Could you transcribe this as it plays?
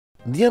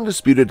The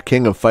undisputed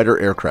king of fighter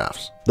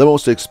aircrafts, the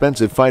most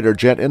expensive fighter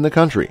jet in the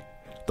country,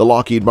 the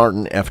Lockheed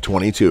Martin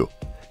F-22.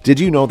 Did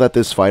you know that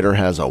this fighter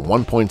has a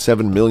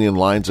 1.7 million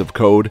lines of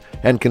code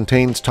and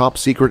contains top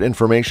secret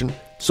information,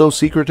 so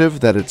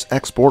secretive that its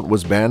export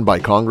was banned by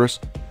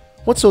Congress?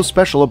 What's so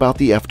special about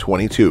the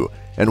F-22,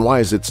 and why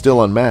is it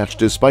still unmatched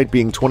despite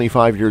being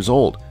 25 years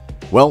old?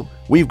 Well,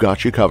 we've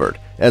got you covered,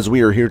 as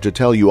we are here to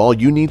tell you all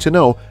you need to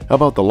know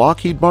about the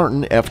Lockheed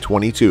Martin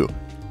F-22.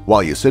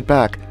 While you sit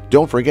back,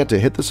 don't forget to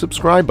hit the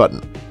subscribe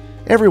button.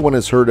 Everyone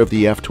has heard of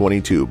the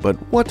F-22, but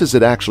what does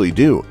it actually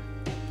do?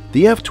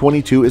 The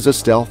F-22 is a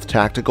stealth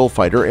tactical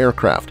fighter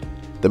aircraft.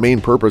 The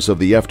main purpose of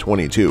the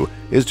F-22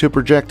 is to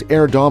project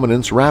air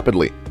dominance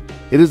rapidly.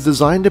 It is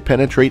designed to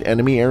penetrate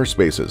enemy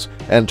airspaces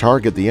and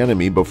target the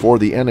enemy before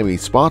the enemy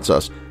spots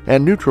us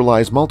and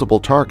neutralize multiple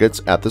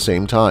targets at the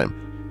same time.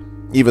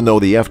 Even though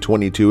the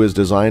F-22 is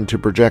designed to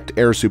project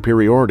air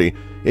superiority,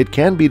 it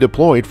can be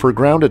deployed for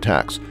ground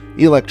attacks,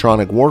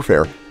 electronic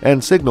warfare,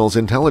 and signals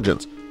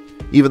intelligence.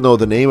 Even though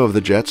the name of the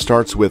jet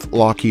starts with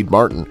Lockheed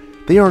Martin,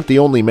 they aren't the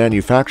only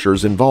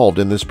manufacturers involved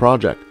in this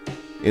project.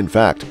 In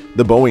fact,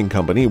 the Boeing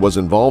company was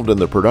involved in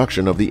the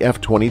production of the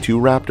F-22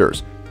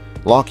 Raptors.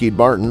 Lockheed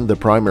Martin, the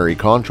primary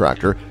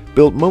contractor,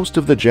 built most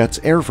of the jet's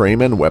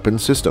airframe and weapon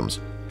systems.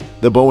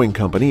 The Boeing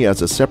company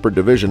has a separate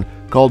division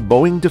called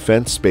Boeing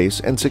Defense,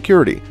 Space and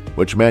Security,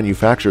 which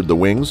manufactured the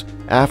wings,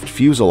 aft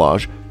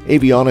fuselage,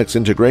 avionics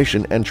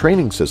integration, and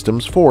training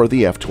systems for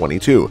the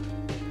F-22.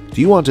 Do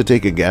you want to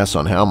take a guess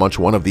on how much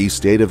one of these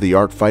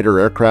state-of-the-art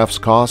fighter aircrafts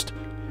cost?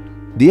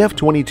 The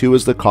F-22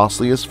 is the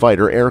costliest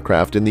fighter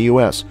aircraft in the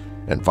US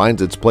and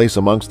finds its place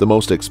amongst the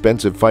most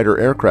expensive fighter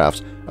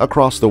aircrafts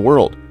across the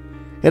world.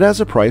 It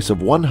has a price of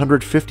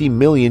 $150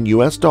 million per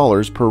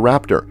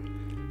Raptor.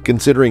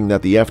 Considering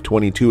that the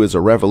F-22 is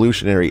a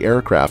revolutionary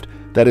aircraft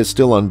that is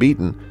still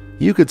unbeaten,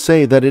 you could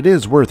say that it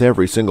is worth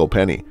every single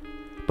penny.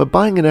 But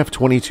buying an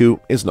F-22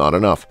 is not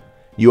enough.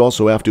 You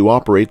also have to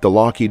operate the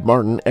Lockheed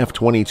Martin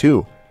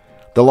F-22.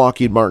 The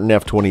Lockheed Martin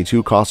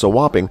F-22 costs a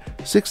whopping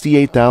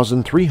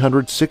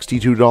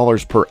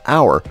 $68,362 per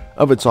hour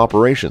of its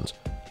operations.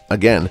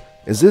 Again,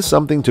 is this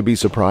something to be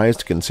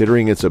surprised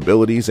considering its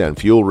abilities and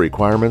fuel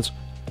requirements?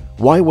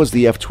 Why was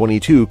the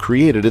F-22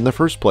 created in the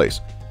first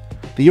place?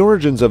 The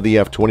origins of the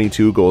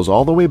F-22 goes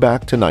all the way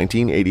back to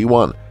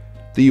 1981.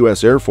 The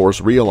U.S. Air Force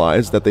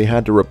realized that they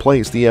had to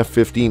replace the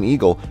F-15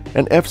 Eagle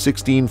and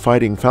F-16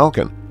 Fighting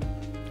Falcon.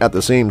 At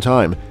the same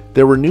time,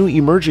 there were new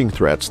emerging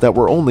threats that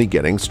were only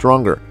getting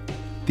stronger.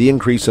 The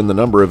increase in the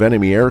number of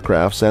enemy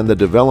aircrafts and the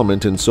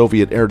development in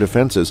Soviet air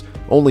defenses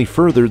only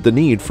furthered the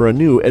need for a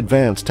new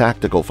advanced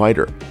tactical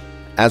fighter.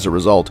 As a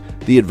result,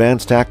 the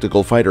Advanced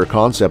Tactical Fighter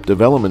Concept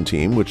Development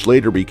Team, which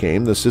later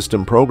became the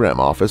System Program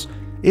Office,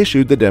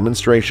 issued the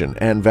demonstration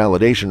and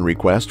validation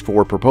request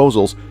for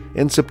proposals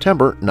in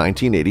September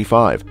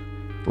 1985.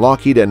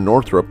 Lockheed and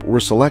Northrop were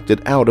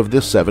selected out of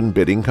the 7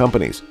 bidding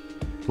companies.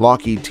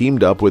 Lockheed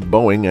teamed up with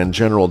Boeing and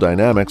General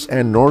Dynamics,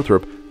 and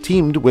Northrop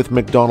teamed with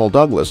McDonnell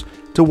Douglas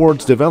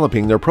towards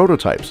developing their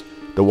prototypes,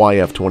 the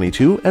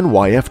YF-22 and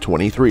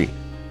YF-23.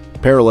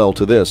 Parallel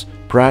to this,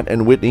 Pratt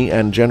 & Whitney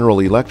and General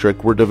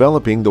Electric were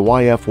developing the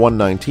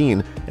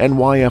YF-119 and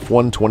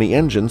YF-120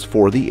 engines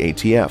for the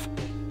ATF.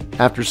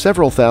 After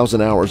several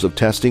thousand hours of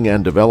testing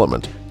and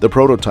development, the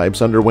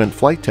prototypes underwent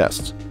flight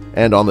tests,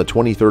 and on the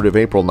 23rd of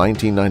April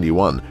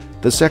 1991,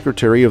 the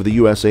Secretary of the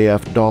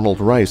USAF, Donald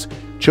Rice,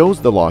 chose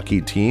the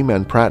Lockheed team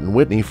and Pratt &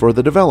 Whitney for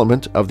the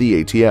development of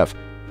the ATF.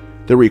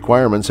 The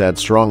requirements had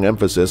strong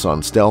emphasis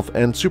on stealth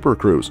and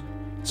supercruise.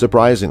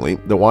 Surprisingly,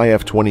 the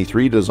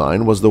YF-23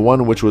 design was the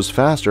one which was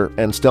faster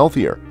and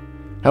stealthier.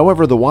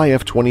 However, the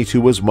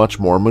YF-22 was much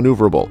more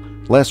maneuverable,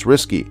 less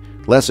risky,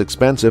 less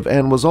expensive,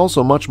 and was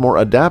also much more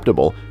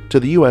adaptable to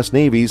the U.S.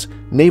 Navy's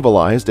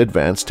navalized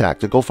advanced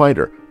tactical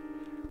fighter.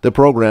 The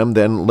program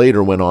then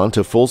later went on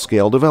to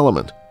full-scale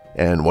development.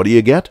 And what do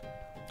you get?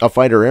 A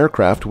fighter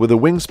aircraft with a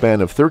wingspan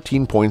of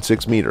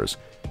 13.6 meters,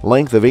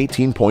 length of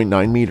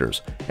 18.9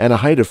 meters, and a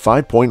height of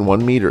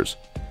 5.1 meters.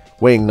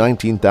 Weighing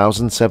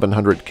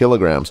 19,700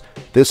 kilograms,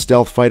 this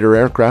stealth fighter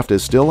aircraft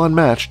is still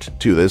unmatched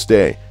to this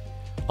day.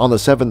 On the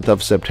 7th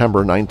of September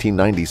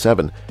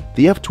 1997,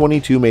 the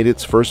F-22 made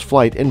its first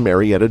flight in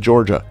Marietta,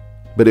 Georgia,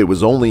 but it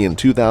was only in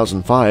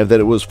 2005 that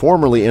it was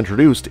formally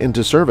introduced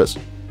into service.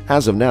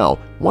 As of now,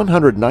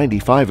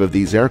 195 of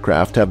these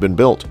aircraft have been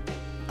built.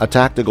 A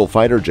tactical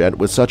fighter jet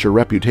with such a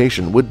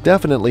reputation would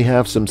definitely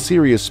have some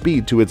serious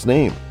speed to its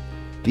name.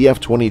 The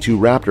F-22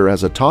 Raptor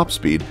has a top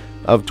speed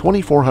of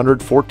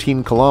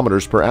 2,414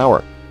 kilometers per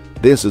hour.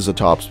 This is a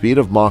top speed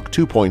of Mach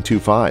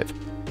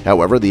 2.25.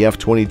 However, the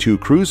F-22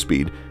 cruise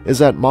speed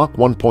is at Mach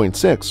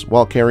 1.6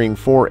 while carrying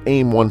 4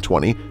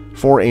 AIM-120,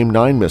 4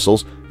 AIM-9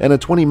 missiles, and a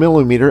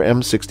 20mm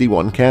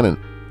M61 cannon.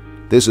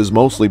 This is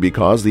mostly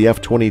because the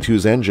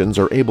F-22's engines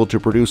are able to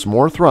produce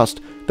more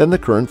thrust than the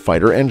current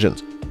fighter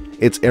engines.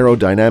 Its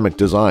aerodynamic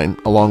design,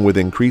 along with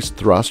increased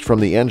thrust from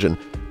the engine,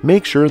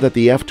 make sure that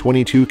the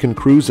F-22 can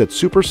cruise at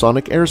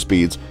supersonic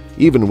airspeeds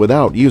even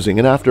without using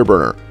an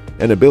afterburner,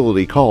 an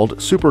ability called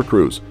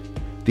supercruise.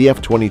 The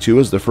F-22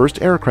 is the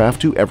first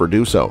aircraft to ever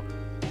do so.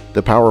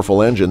 The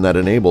powerful engine that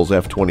enables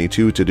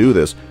F-22 to do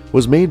this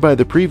was made by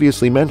the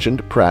previously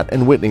mentioned Pratt &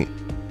 Whitney.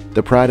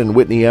 The Pratt &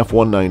 Whitney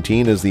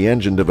F-119 is the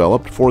engine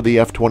developed for the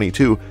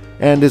F-22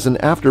 and is an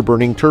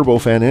afterburning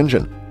turbofan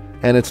engine,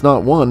 and it's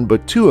not one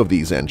but two of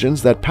these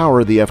engines that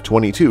power the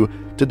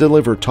F-22 to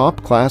deliver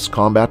top-class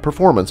combat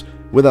performance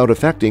without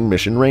affecting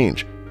mission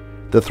range.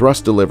 The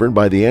thrust delivered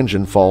by the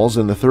engine falls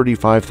in the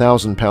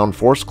 35,000-pound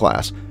force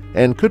class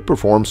and could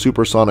perform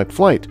supersonic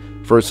flight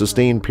for a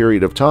sustained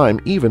period of time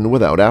even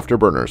without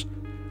afterburners.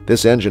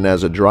 This engine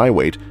has a dry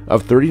weight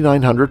of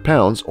 3,900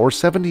 pounds or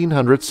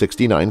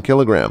 1,769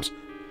 kilograms.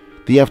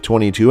 The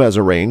F-22 has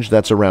a range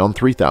that's around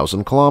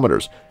 3,000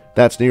 kilometers.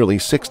 That's nearly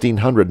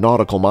 1,600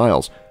 nautical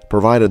miles,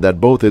 provided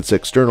that both its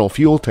external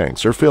fuel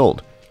tanks are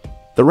filled.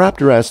 The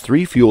Raptor has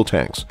 3 fuel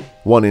tanks,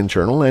 1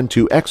 internal and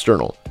 2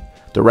 external.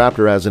 The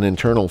Raptor has an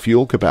internal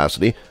fuel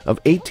capacity of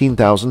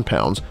 18,000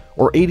 pounds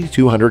or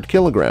 8,200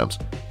 kilograms,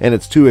 and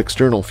its 2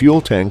 external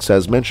fuel tanks,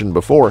 as mentioned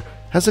before,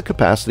 has a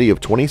capacity of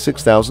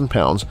 26,000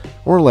 pounds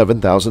or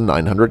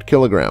 11,900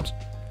 kilograms.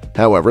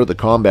 However, the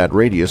combat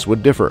radius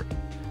would differ.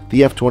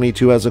 The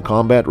F-22 has a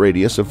combat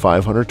radius of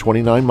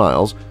 529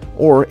 miles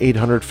or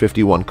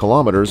 851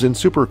 kilometers in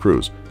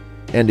supercruise,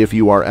 and if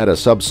you are at a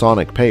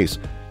subsonic pace,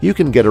 you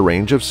can get a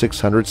range of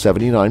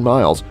 679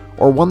 miles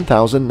or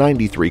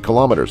 1,093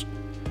 kilometers.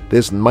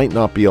 This might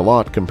not be a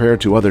lot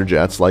compared to other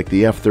jets like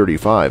the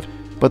F-35,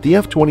 but the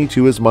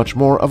F-22 is much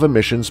more of a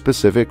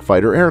mission-specific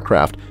fighter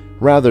aircraft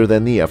rather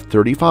than the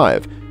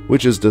F-35,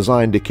 which is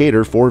designed to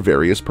cater for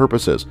various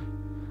purposes.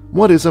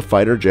 What is a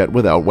fighter jet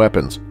without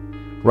weapons?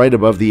 Right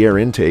above the air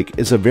intake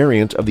is a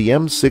variant of the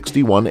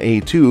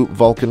M61A2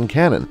 Vulcan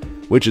cannon,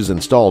 which is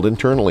installed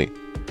internally.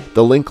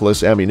 The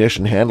linkless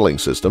ammunition handling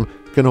system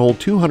can hold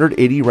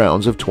 280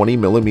 rounds of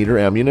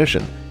 20mm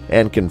ammunition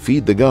and can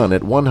feed the gun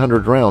at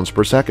 100 rounds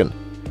per second.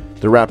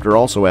 The Raptor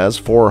also has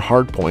 4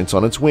 hardpoints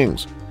on its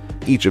wings.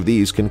 Each of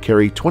these can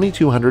carry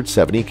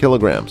 2,270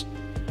 kilograms.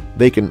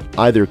 They can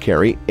either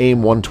carry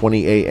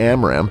AIM-120A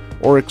AMRAAM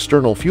or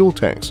external fuel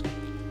tanks.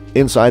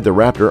 Inside the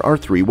Raptor are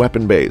 3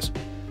 weapon bays.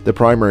 The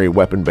primary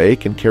weapon bay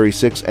can carry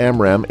 6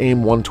 AMRAAM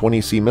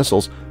AIM-120C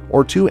missiles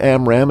or 2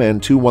 AMRAAM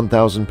and 2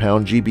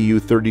 1,000-pound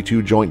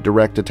GBU-32 Joint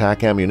Direct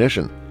Attack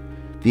ammunition.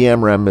 The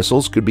AMRAAM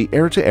missiles could be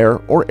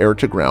air-to-air or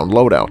air-to-ground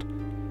loadout.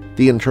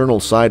 The internal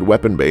side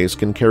weapon bays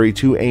can carry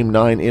 2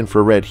 AIM-9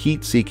 infrared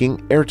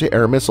heat-seeking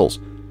air-to-air missiles.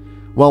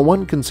 While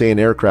one can say an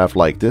aircraft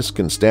like this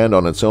can stand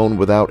on its own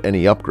without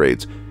any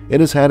upgrades, it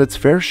has had its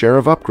fair share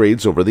of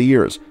upgrades over the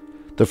years.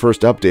 The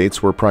first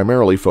updates were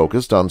primarily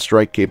focused on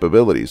strike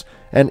capabilities,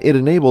 and it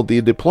enabled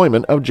the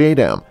deployment of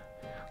JDAM.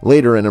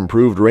 Later, an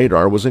improved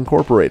radar was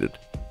incorporated.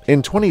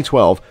 In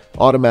 2012,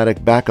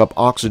 automatic backup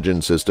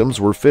oxygen systems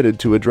were fitted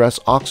to address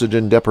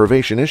oxygen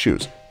deprivation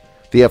issues.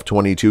 The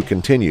F-22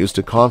 continues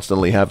to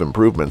constantly have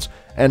improvements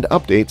and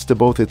updates to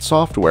both its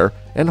software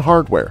and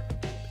hardware.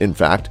 In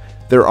fact,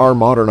 there are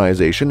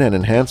modernization and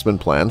enhancement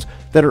plans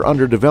that are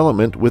under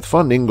development with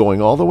funding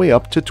going all the way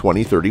up to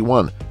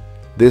 2031.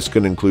 This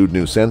could include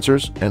new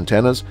sensors,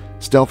 antennas,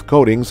 stealth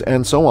coatings,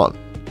 and so on.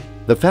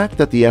 The fact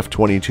that the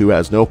F-22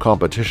 has no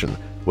competition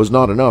was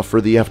not enough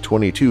for the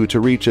F-22 to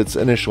reach its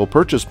initial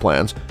purchase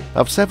plans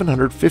of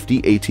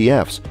 750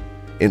 ATFs.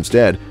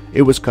 Instead,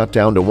 it was cut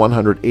down to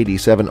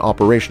 187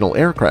 operational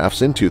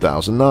aircrafts in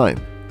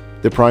 2009.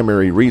 The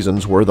primary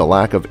reasons were the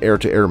lack of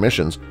air-to-air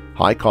missions,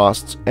 high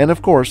costs, and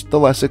of course the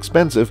less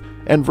expensive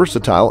and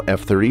versatile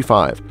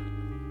F-35.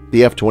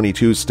 The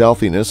F-22's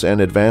stealthiness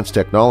and advanced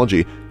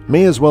technology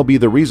may as well be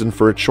the reason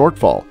for its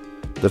shortfall.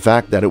 The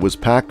fact that it was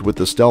packed with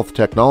the stealth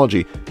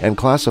technology and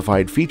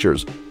classified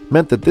features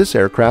meant that this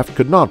aircraft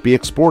could not be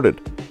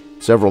exported.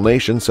 Several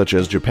nations such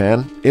as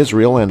Japan,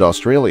 Israel, and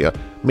Australia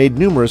made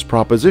numerous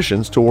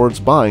propositions towards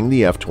buying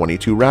the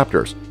F-22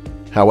 Raptors.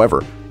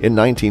 However, in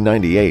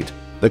 1998,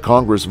 the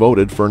Congress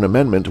voted for an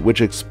amendment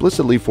which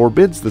explicitly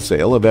forbids the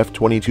sale of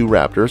F-22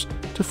 Raptors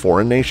to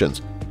foreign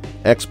nations.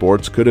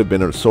 Exports could have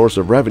been a source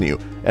of revenue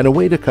and a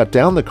way to cut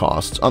down the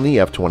costs on the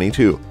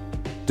F-22.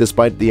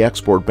 Despite the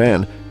export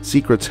ban,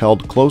 secrets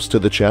held close to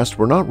the chest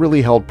were not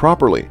really held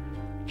properly.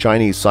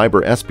 Chinese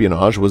cyber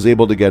espionage was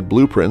able to get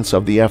blueprints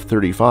of the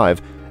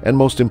F-35 and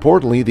most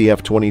importantly the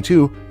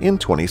F-22 in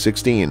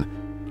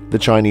 2016. The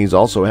Chinese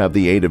also have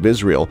the aid of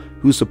Israel,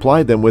 who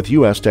supplied them with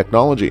U.S.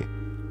 technology.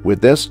 With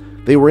this,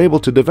 they were able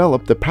to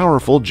develop the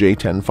powerful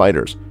J-10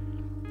 fighters.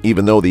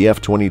 Even though the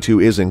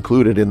F-22 is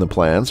included in the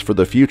plans for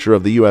the future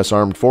of the U.S.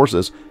 Armed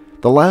Forces,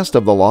 the last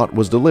of the lot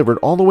was delivered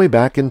all the way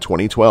back in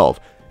 2012,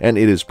 and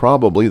it is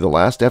probably the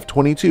last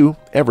F-22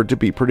 ever to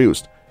be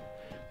produced.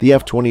 The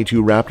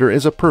F-22 Raptor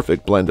is a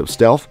perfect blend of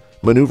stealth,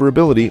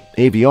 maneuverability,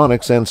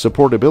 avionics, and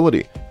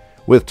supportability.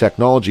 With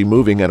technology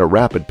moving at a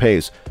rapid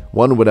pace,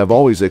 one would have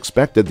always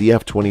expected the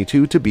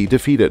F-22 to be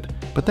defeated,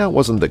 but that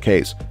wasn't the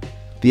case.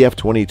 The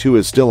F-22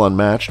 is still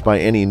unmatched by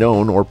any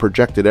known or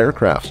projected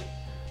aircrafts.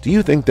 Do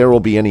you think there will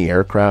be any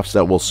aircrafts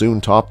that will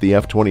soon top the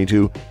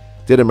F-22?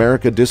 Did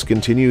America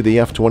discontinue the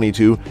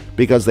F-22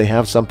 because they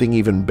have something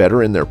even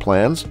better in their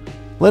plans?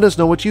 Let us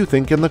know what you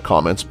think in the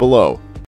comments below.